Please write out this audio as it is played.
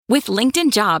With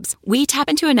LinkedIn Jobs, we tap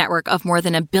into a network of more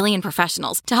than 1 billion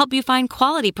professionals to help you find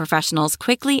quality professionals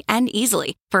quickly and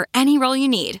easily for any role you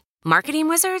need. Marketing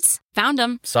wizards? Found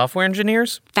them. Software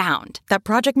engineers? Found. That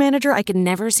project manager I could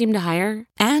never seem to hire?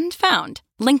 And found.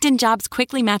 LinkedIn Jobs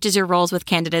quickly matches your roles with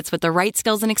candidates with the right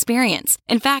skills and experience.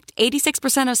 In fact,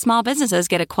 86% of small businesses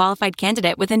get a qualified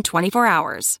candidate within 24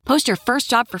 hours. Post your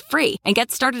first job for free and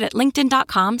get started at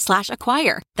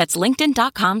linkedin.com/acquire. That's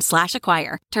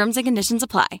linkedin.com/acquire. Terms and conditions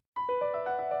apply.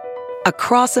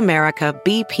 Across America,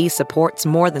 BP supports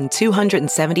more than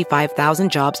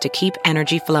 275,000 jobs to keep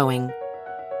energy flowing.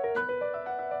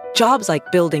 Jobs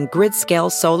like building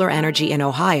grid-scale solar energy in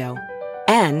Ohio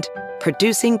and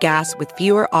producing gas with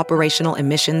fewer operational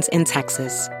emissions in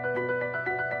Texas.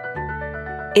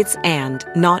 It's and,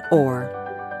 not or.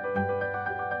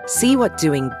 See what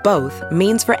doing both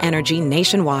means for energy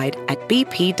nationwide at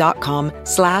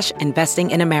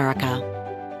bp.com/investing in America.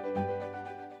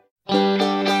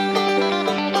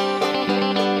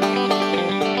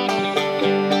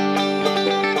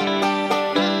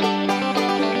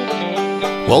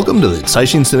 Welcome to the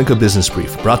Caixin-Sinica Business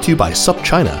Brief, brought to you by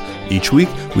SupChina. Each week,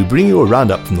 we bring you a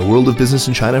roundup from the world of business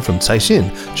in China from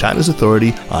Caixin, China's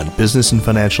authority on business and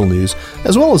financial news,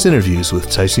 as well as interviews with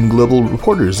Caixin Global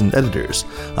reporters and editors.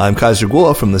 I'm Kaiser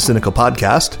Guo from the Sinica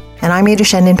Podcast. And I'm Ada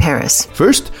Shen in Paris.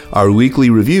 First, our weekly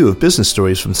review of business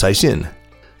stories from Caixin.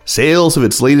 Sales of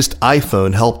its latest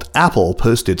iPhone helped Apple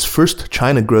post its first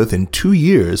China growth in 2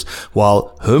 years,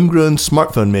 while homegrown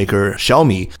smartphone maker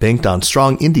Xiaomi banked on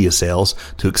strong India sales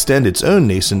to extend its own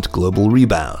nascent global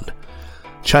rebound.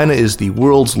 China is the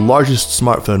world's largest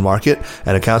smartphone market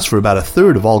and accounts for about a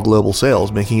third of all global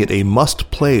sales, making it a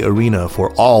must-play arena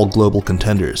for all global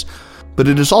contenders. But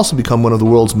it has also become one of the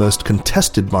world's most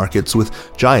contested markets, with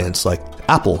giants like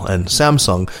Apple and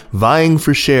Samsung vying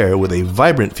for share with a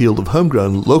vibrant field of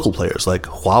homegrown local players like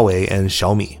Huawei and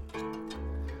Xiaomi.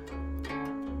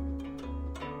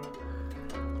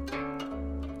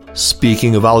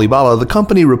 Speaking of Alibaba, the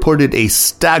company reported a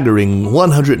staggering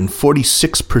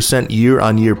 146%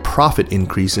 year-on-year profit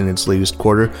increase in its latest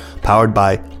quarter, powered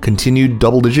by continued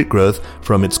double-digit growth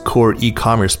from its core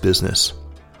e-commerce business.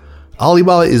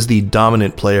 Alibaba is the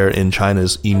dominant player in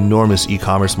China's enormous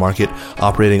e-commerce market,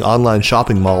 operating online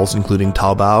shopping malls including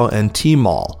Taobao and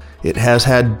Tmall. It has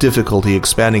had difficulty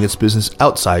expanding its business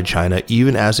outside China,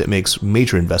 even as it makes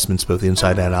major investments both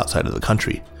inside and outside of the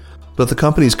country. But the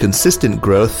company's consistent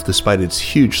growth, despite its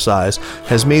huge size,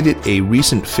 has made it a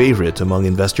recent favorite among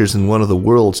investors in one of the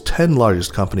world's 10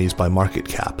 largest companies by market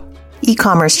cap.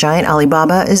 E-commerce giant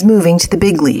Alibaba is moving to the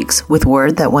big leagues, with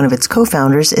word that one of its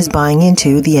co-founders is buying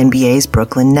into the NBA's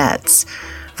Brooklyn Nets.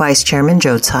 Vice Chairman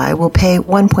Zhou Cai will pay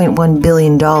 $1.1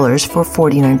 billion for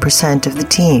 49% of the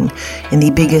team, in the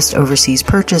biggest overseas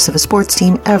purchase of a sports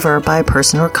team ever by a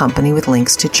person or company with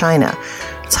links to China.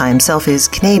 Cai himself is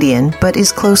Canadian, but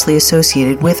is closely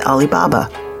associated with Alibaba,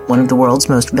 one of the world's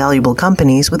most valuable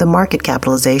companies with a market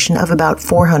capitalization of about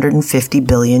 $450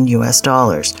 billion.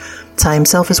 Cai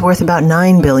himself is worth about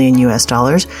 $9 billion,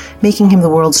 making him the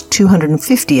world's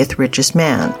 250th richest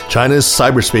man. China's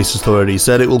Cyberspace Authority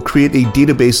said it will create a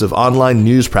database of online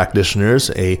news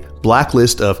practitioners, a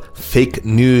blacklist of fake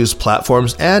news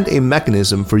platforms, and a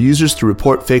mechanism for users to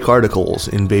report fake articles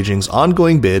in Beijing's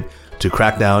ongoing bid to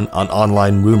crack down on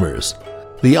online rumors.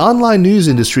 The online news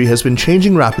industry has been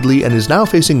changing rapidly and is now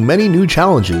facing many new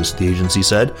challenges, the agency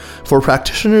said. For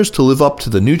practitioners to live up to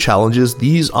the new challenges,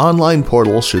 these online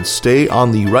portals should stay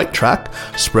on the right track,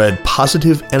 spread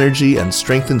positive energy, and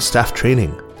strengthen staff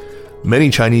training.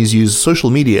 Many Chinese use social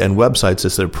media and websites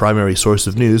as their primary source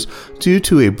of news due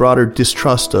to a broader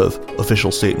distrust of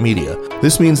official state media.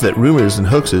 This means that rumors and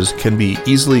hoaxes can be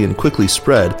easily and quickly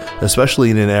spread, especially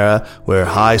in an era where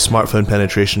high smartphone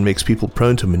penetration makes people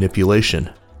prone to manipulation.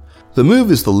 The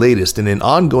move is the latest in an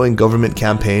ongoing government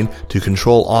campaign to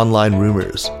control online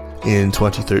rumors. In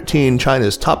 2013,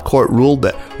 China's top court ruled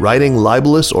that writing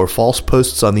libelous or false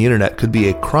posts on the internet could be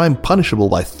a crime punishable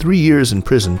by 3 years in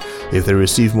prison if they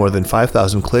receive more than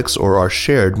 5,000 clicks or are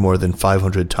shared more than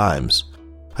 500 times.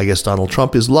 I guess Donald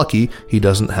Trump is lucky he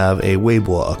doesn't have a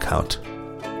Weibo account.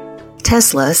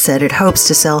 Tesla said it hopes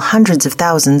to sell hundreds of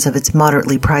thousands of its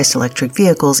moderately priced electric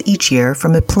vehicles each year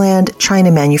from a planned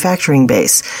China manufacturing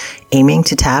base, aiming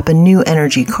to tap a new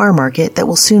energy car market that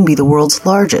will soon be the world's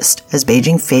largest as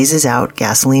Beijing phases out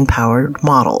gasoline-powered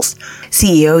models.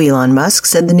 CEO Elon Musk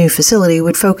said the new facility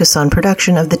would focus on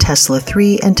production of the Tesla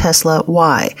 3 and Tesla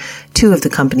Y, two of the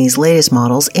company's latest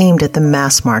models aimed at the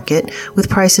mass market, with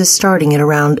prices starting at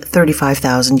around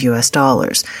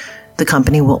 $35,000. The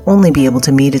company will only be able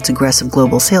to meet its aggressive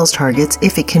global sales targets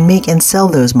if it can make and sell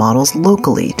those models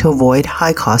locally to avoid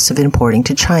high costs of importing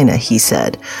to China, he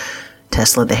said.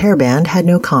 Tesla the hairband had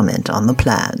no comment on the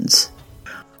plans.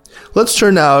 Let's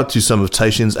turn now to some of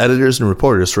Caixin's editors and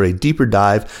reporters for a deeper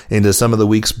dive into some of the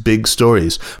week's big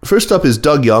stories. First up is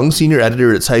Doug Young, senior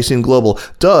editor at Caixin Global.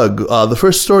 Doug, the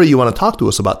first story you want to talk to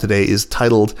us about today is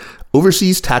titled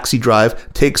Overseas Taxi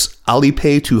Drive Takes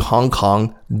Alipay to Hong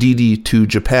Kong, Didi to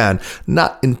Japan.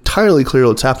 Not entirely clear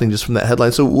what's happening just from that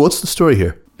headline. So what's the story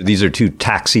here? These are two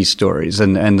taxi stories.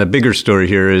 And the bigger story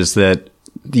here is that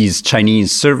these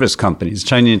Chinese service companies,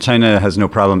 China has no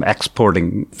problem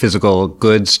exporting physical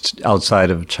goods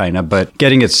outside of China, but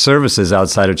getting its services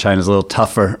outside of China is a little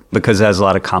tougher because it has a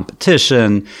lot of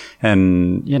competition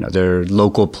and, there are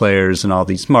local players in all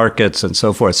these markets and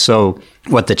so forth. So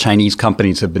what the Chinese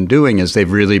companies have been doing is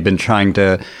they've really been trying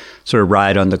to sort of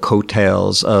ride on the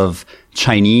coattails of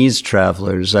Chinese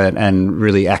travelers and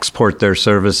really export their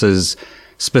services,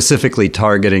 specifically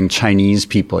targeting Chinese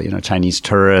people, Chinese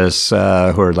tourists who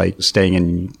are like staying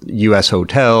in U.S.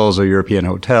 hotels or European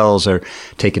hotels or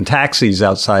taking taxis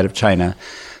outside of China.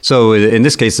 So in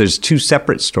this case, there's two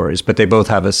separate stories, but they both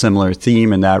have a similar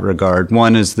theme in that regard.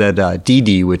 One is that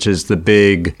Didi, which is the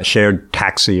big shared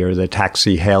taxi or the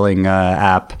taxi hailing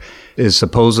app, is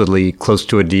supposedly close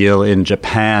to a deal in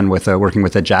Japan with working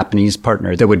with a Japanese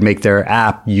partner that would make their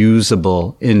app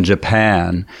usable in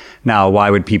Japan. Now, why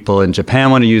would people in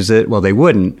Japan want to use it? Well, they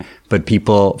wouldn't. But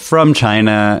people from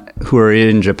China who are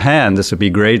in Japan, this would be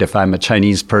great if I'm a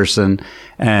Chinese person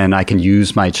and I can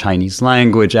use my Chinese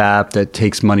language app that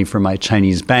takes money from my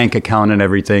Chinese bank account and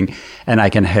everything, and I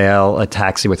can hail a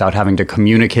taxi without having to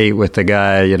communicate with the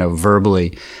guy,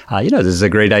 verbally. This is a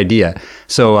great idea.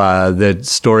 So the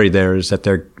story there is that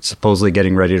they're supposedly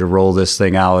getting ready to roll this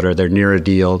thing out, or they're near a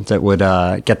deal that would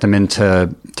get them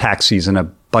into taxis in a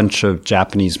bunch of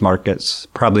Japanese markets,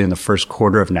 probably in the first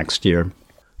quarter of next year.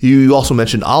 You also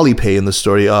mentioned Alipay in the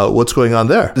story. What's going on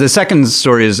there? The second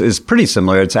story is pretty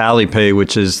similar. It's Alipay,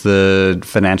 which is the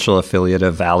financial affiliate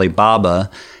of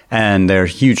Alibaba, and they're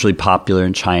hugely popular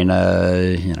in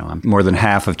China. More than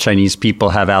half of Chinese people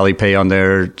have Alipay on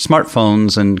their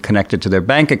smartphones and connected to their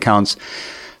bank accounts.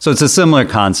 So it's a similar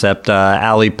concept.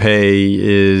 Alipay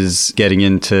is getting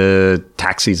into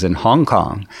taxis in Hong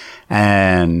Kong.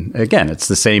 And again, it's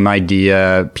the same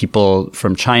idea. People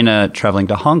from China traveling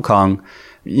to Hong Kong,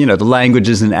 the language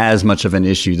isn't as much of an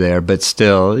issue there, but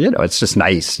still, it's just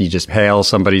nice. You just hail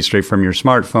somebody straight from your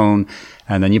smartphone,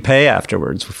 and then you pay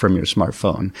afterwards from your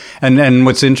smartphone. And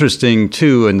what's interesting,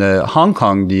 too, in the Hong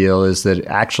Kong deal is that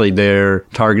actually they're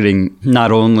targeting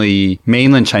not only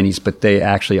mainland Chinese, but they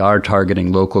actually are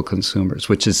targeting local consumers,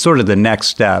 which is sort of the next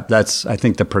step. That's, I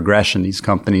think, the progression these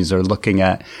companies are looking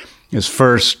at is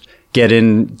first get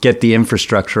the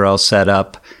infrastructure all set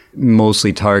up,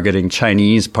 mostly targeting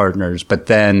Chinese partners. But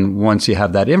then once you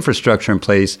have that infrastructure in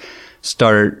place,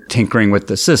 start tinkering with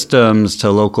the systems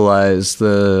to localize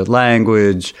the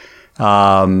language,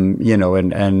 and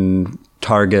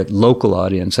target local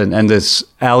audience. And this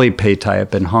Alipay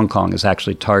tie-up in Hong Kong is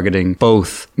actually targeting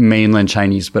both mainland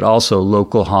Chinese, but also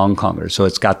local Hong Kongers. So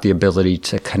it's got the ability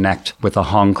to connect with a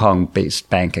Hong Kong-based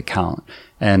bank account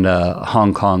and a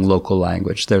Hong Kong local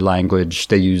language. Their language,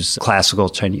 they use classical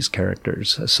Chinese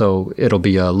characters. So it'll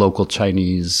be a local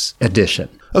Chinese edition.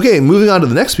 Okay, moving on to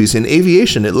the next piece. In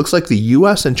aviation, it looks like the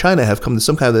U.S. and China have come to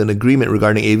some kind of an agreement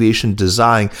regarding aviation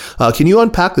design. Can you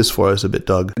unpack this for us a bit,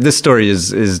 Doug? This story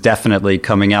is definitely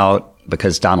coming out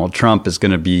because Donald Trump is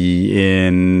going to be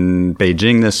in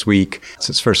Beijing this week. It's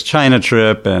his first China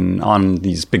trip, and on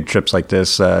these big trips like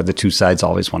this, the two sides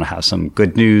always want to have some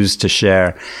good news to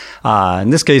share. In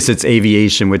this case, it's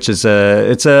aviation, which is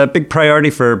it's a big priority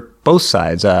for both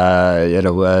sides.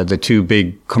 The two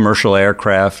big commercial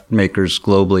aircraft makers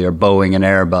globally are Boeing and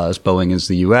Airbus. Boeing is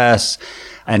the U.S.,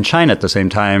 and China at the same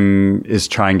time is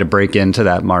trying to break into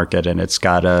that market, and it's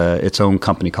got its own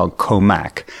company called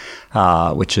Comac,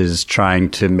 which is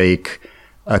trying to make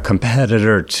a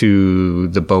competitor to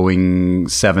the Boeing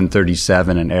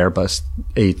 737 and Airbus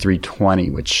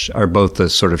A320, which are both the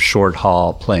sort of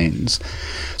short-haul planes.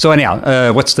 So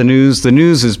anyhow, what's the news? The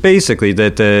news is basically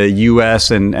that the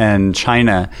U.S. and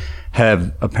China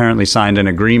have apparently signed an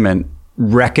agreement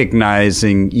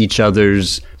recognizing each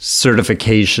other's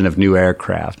certification of new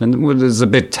aircraft. And it is a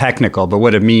bit technical, but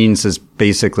what it means is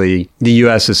basically the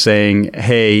U.S. is saying,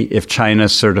 hey, if China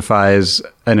certifies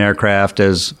an aircraft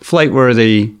as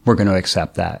flight-worthy, we're going to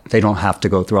accept that. They don't have to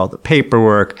go through all the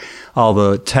paperwork, all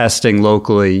the testing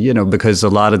locally, because a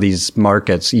lot of these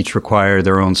markets each require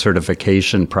their own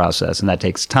certification process, and that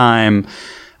takes time.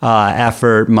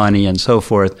 effort, money, and so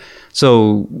forth.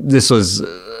 So this was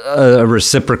a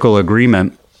reciprocal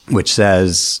agreement, which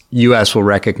says U.S. will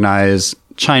recognize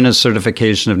China's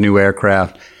certification of new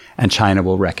aircraft, and China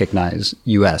will recognize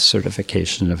U.S.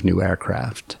 certification of new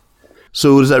aircraft.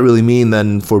 So what does that really mean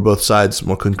then for both sides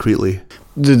more concretely?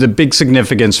 The big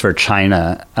significance for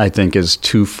China, I think, is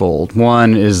twofold.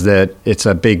 One is that it's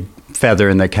a big feather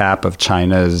in the cap of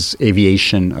China's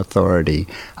aviation authority,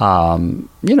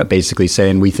 basically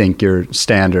saying we think your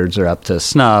standards are up to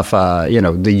snuff.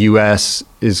 The U.S.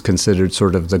 is considered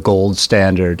sort of the gold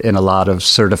standard in a lot of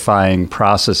certifying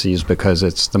processes because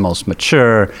it's the most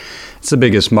mature. It's the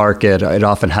biggest market. It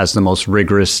often has the most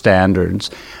rigorous standards.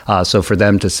 So for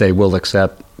them to say we'll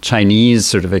accept Chinese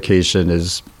certification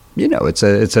is,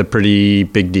 it's a pretty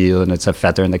big deal, and it's a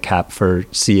feather in the cap for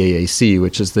CAAC,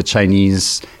 which is the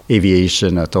Chinese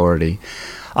Aviation Authority.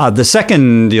 The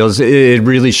second deal is it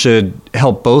really should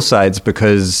help both sides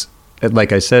because,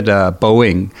 like I said,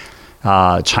 Boeing,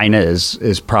 China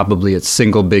is probably its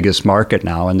single biggest market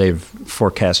now, and they've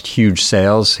forecast huge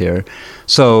sales here.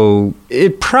 So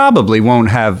it probably won't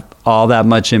have all that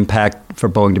much impact for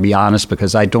Boeing, to be honest,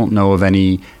 because I don't know of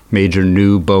any major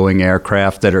new Boeing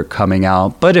aircraft that are coming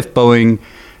out. But if Boeing,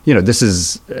 this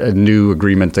is a new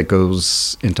agreement that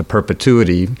goes into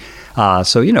perpetuity.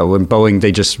 So when Boeing,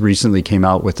 they just recently came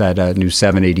out with that new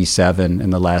 787 in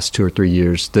the last 2 or 3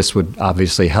 years, this would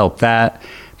obviously help that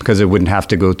because it wouldn't have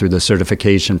to go through the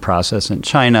certification process in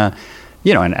China.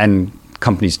 And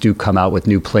companies do come out with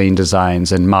new plane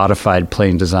designs and modified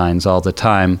plane designs all the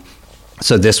time.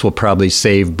 So this will probably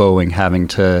save Boeing having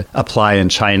to apply in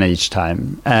China each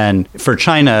time. And for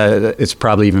China, it's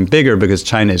probably even bigger because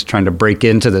China is trying to break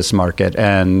into this market.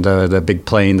 And the big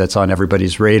plane that's on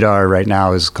everybody's radar right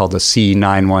now is called the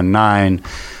C919.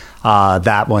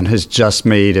 That one has just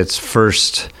made its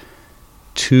first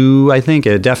 2, I think.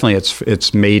 Definitely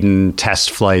its maiden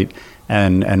test flight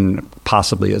and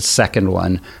possibly its second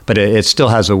one. But it still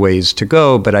has a ways to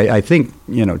go. But I think,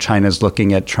 China's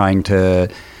looking at trying to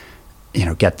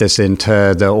get this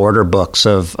into the order books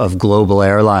of global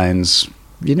airlines,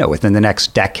 within the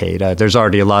next decade. There's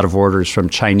already a lot of orders from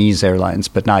Chinese airlines,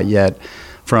 but not yet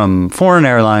from foreign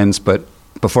airlines. But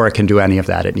before it can do any of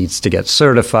that, it needs to get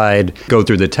certified, go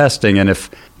through the testing. And if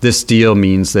this deal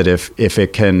means that if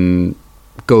it can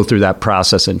go through that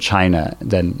process in China,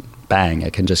 then bang,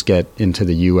 it can just get into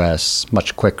the U.S.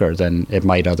 much quicker than it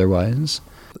might otherwise.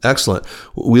 Excellent.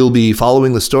 We'll be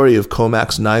following the story of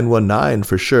COMAC 919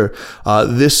 for sure.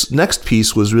 This next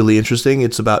piece was really interesting.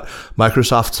 It's about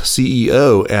Microsoft's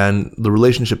CEO and the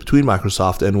relationship between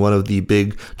Microsoft and one of the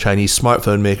big Chinese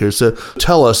smartphone makers. So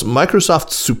tell us,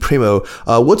 Microsoft's Supremo,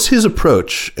 what's his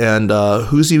approach and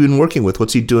who's he been working with?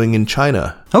 What's he doing in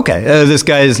China? Okay, this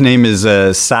guy's name is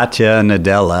Satya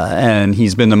Nadella, and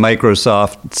he's been the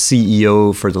Microsoft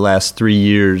CEO for the last 3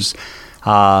 years.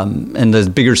 And the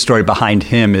bigger story behind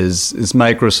him is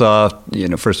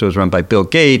Microsoft. First it was run by Bill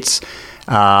Gates,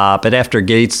 but after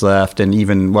Gates left, and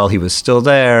even while he was still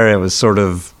there, it was sort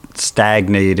of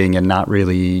stagnating and not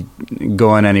really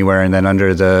going anywhere. And then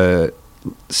under the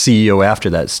CEO after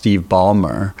that, Steve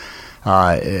Ballmer,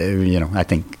 I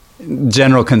think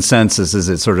general consensus is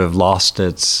it sort of lost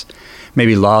its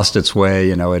way.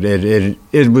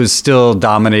 It was still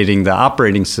dominating the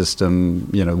operating system,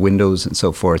 Windows and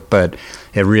so forth, but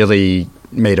it really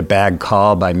made a bad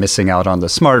call by missing out on the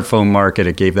smartphone market.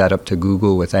 It gave that up to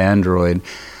Google with Android.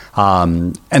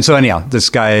 And so anyhow, this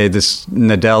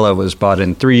Nadella was brought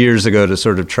in 3 years ago to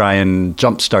sort of try and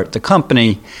jumpstart the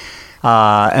company.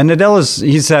 And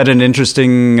he's had an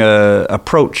interesting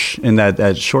approach in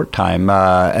that short time.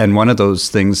 And one of those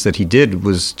things that he did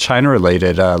was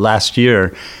China-related. Last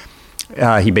year,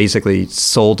 he basically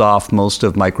sold off most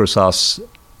of Microsoft's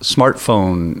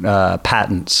smartphone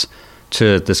patents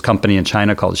to this company in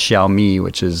China called Xiaomi,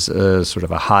 which is sort of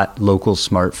a hot local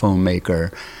smartphone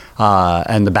maker.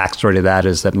 And the backstory to that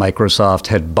is that Microsoft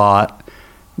had bought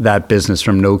that business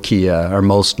from Nokia, or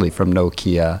mostly from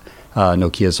Nokia.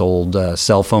 Nokia's old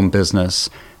cell phone business,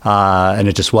 and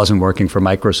it just wasn't working for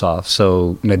Microsoft.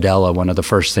 So Nadella, one of the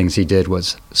first things he did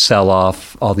was sell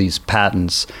off all these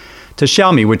patents to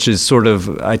Xiaomi, which is sort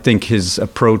of, I think his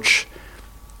approach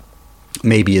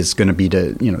maybe is going to be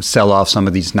to, sell off some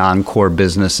of these non-core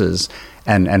businesses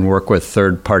and work with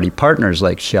third-party partners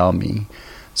like Xiaomi.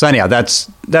 So anyhow, that's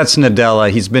Nadella.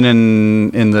 He's been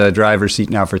in the driver's seat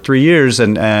now for 3 years,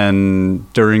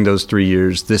 and during those 3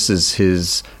 years, this is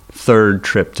his third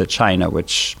trip to China,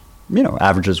 which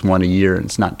averages one a year, and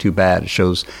it's not too bad. It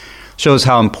shows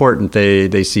how important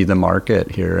they see the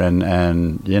market here, and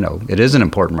it is an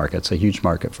important market. It's a huge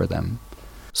market for them.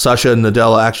 Satya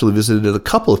Nadella actually visited a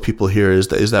couple of people here. Is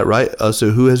that right?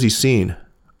 So who has he seen?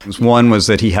 One was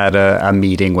that he had a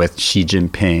meeting with Xi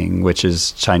Jinping, which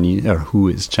is Chinese, or who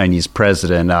is Chinese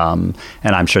president, and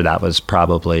I'm sure that was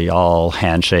probably all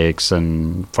handshakes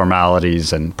and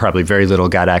formalities, and probably very little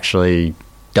got actually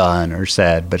done or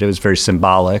said, but it was very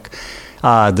symbolic.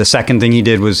 The second thing he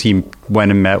did was he went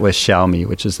and met with Xiaomi,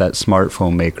 which is that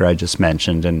smartphone maker I just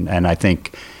mentioned, and I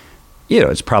think,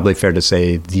 it's probably fair to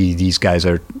say these guys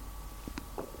are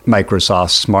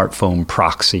Microsoft's smartphone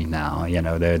proxy now.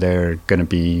 They're going to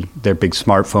be their big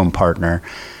smartphone partner.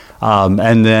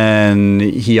 And then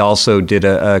he also did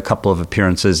a couple of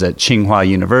appearances at Tsinghua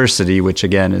University, which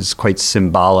again is quite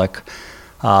symbolic.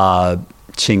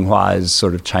 Tsinghua is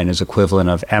sort of China's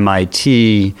equivalent of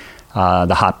MIT,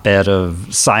 the hotbed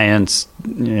of science,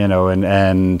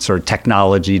 and sort of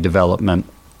technology development.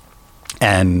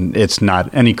 And it's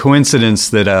not any coincidence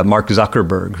that Mark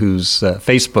Zuckerberg, who's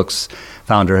Facebook's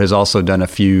founder, has also done a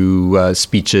few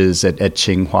speeches at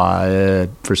Tsinghua.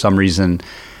 For some reason,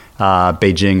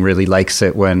 Beijing really likes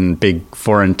it when big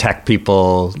foreign tech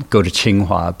people go to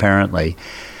Tsinghua, apparently.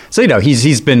 So,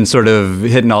 he's been sort of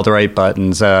hitting all the right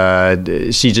buttons.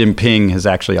 Xi Jinping has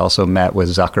actually also met with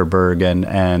Zuckerberg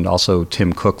and also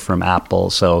Tim Cook from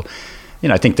Apple. So,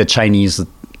 I think the Chinese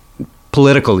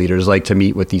political leaders like to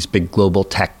meet with these big global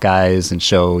tech guys and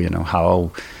show, how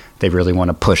they really want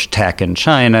to push tech in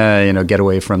China, get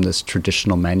away from this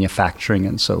traditional manufacturing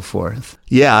and so forth.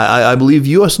 Yeah, I believe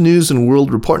U.S. News and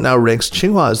World Report now ranks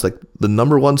Tsinghua as like the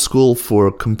 #1 school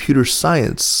for computer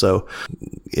science. So,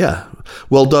 yeah.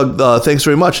 Well, Doug, thanks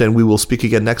very much, and we will speak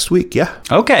again next week, yeah?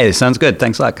 Okay, sounds good.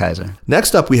 Thanks a lot, Kaiser.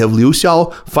 Next up, we have Liu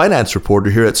Xiao, finance reporter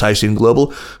here at Caixin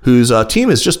Global, whose team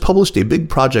has just published a big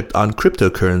project on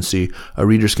cryptocurrency.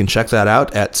 Readers can check that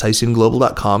out at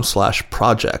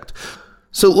caixinglobal.com/project.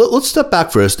 So let's step back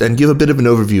first and give a bit of an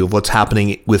overview of what's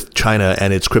happening with China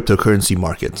and its cryptocurrency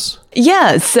markets.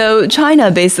 Yeah, so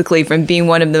China, basically, from being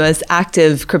one of the most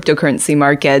active cryptocurrency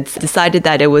markets, decided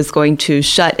that it was going to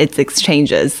shut its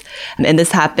exchanges. And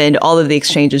this happened, all of the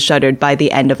exchanges shuttered by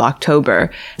the end of October.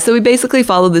 So we basically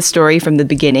followed the story from the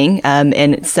beginning.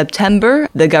 In September,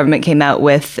 the government came out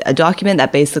with a document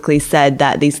that basically said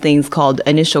that these things called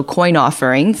initial coin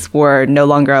offerings were no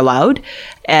longer allowed.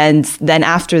 And then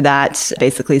after that,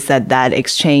 basically said that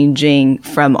exchanging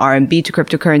from RMB to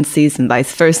cryptocurrencies and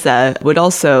vice versa would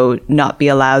also not be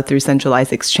allowed through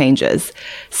centralized exchanges.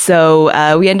 So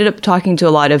we ended up talking to a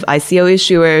lot of ICO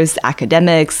issuers,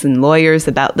 academics, and lawyers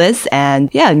about this, and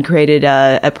created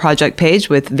a project page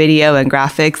with video and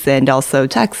graphics and also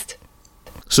text.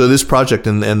 So this project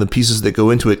and the pieces that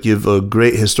go into it give a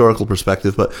great historical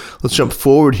perspective, but let's jump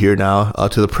forward here now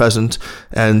to the present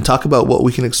and talk about what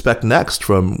we can expect next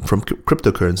from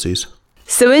cryptocurrencies.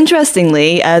 So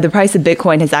interestingly, the price of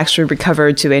Bitcoin has actually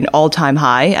recovered to an all-time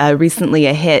high. Recently,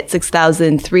 it hit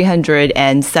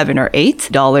 $6,307 or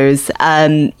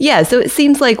 $8. So it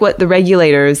seems like what the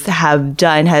regulators have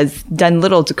done has done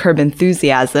little to curb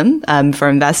enthusiasm for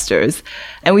investors.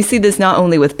 And we see this not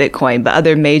only with Bitcoin, but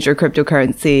other major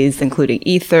cryptocurrencies, including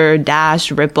Ether, Dash,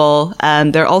 Ripple.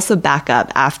 They're also back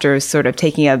up after sort of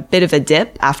taking a bit of a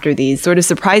dip after these sort of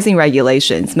surprising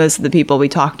regulations. Most of the people we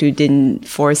talked to didn't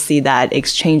foresee that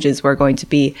exchanges were going to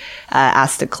be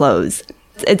asked to close.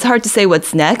 It's hard to say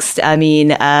what's next. I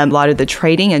mean, a lot of the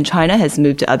trading in China has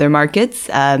moved to other markets.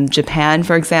 Japan,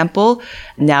 for example,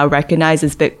 now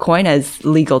recognizes Bitcoin as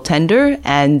legal tender,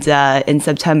 and in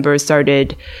September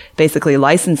started basically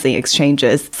licensing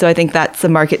exchanges. So I think that's a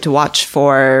market to watch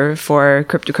for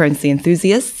cryptocurrency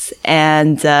enthusiasts.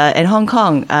 And Hong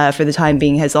Kong, for the time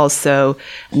being, has also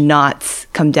not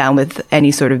come down with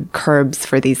any sort of curbs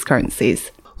for these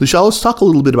currencies. Liu Xiao, let's talk a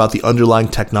little bit about the underlying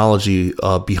technology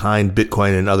behind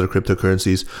Bitcoin and other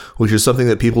cryptocurrencies, which is something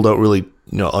that people don't really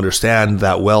understand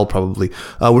that well, probably.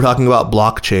 We're talking about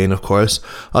blockchain, of course.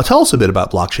 Tell us a bit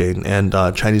about blockchain and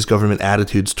Chinese government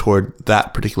attitudes toward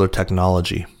that particular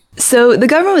technology. So the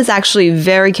government was actually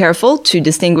very careful to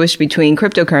distinguish between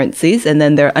cryptocurrencies and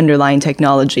then their underlying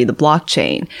technology, the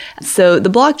blockchain. So the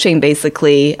blockchain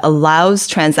basically allows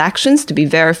transactions to be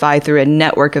verified through a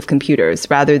network of computers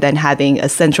rather than having a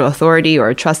central authority or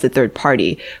a trusted third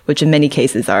party, which in many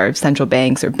cases are central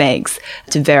banks or banks,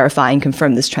 to verify and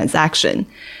confirm this transaction.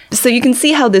 So you can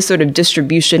see how this sort of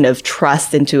distribution of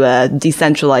trust into a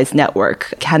decentralized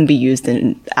network can be used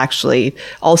in actually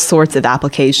all sorts of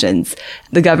applications.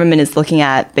 The government government is looking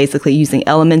at basically using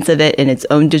elements of it in its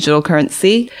own digital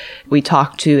currency. We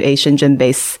talked to a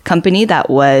Shenzhen-based company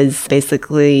that was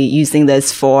basically using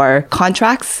this for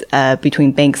contracts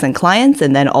between banks and clients,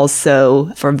 and then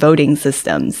also for voting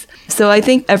systems. So I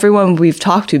think everyone we've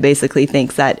talked to basically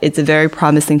thinks that it's a very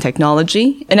promising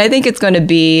technology. And I think it's going to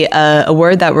be a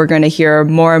word that we're going to hear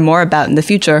more and more about in the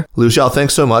future. Liu Xiao,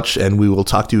 thanks so much, and we will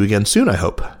talk to you again soon, I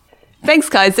hope. Thanks,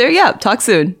 Kaiser. Yeah, talk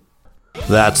soon.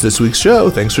 That's this week's show.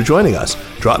 Thanks for joining us.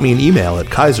 Drop me an email at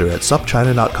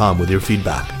kaiser@supchina.com with your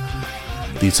feedback.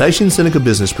 The Caixin-Sinica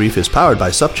Business Brief is powered by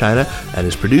SupChina and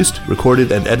is produced,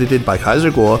 recorded, and edited by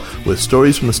Kaiser Kuo with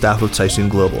stories from the staff of Caixin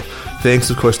Global. Thanks,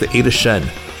 of course, to Ada Shen.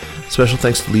 Special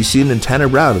thanks to Li Xin and Tanner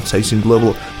Brown of Caixin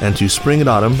Global, and to Spring and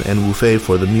Autumn and Wu Fei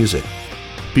for the music.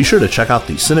 Be sure to check out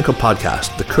the Sinica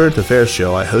podcast, the current affairs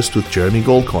show I host with Jeremy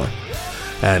Goldkorn.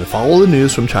 And follow the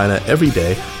news from China every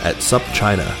day at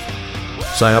SupChina.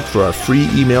 Sign up for our free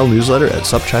email newsletter at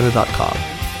supchina.com.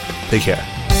 Take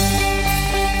care.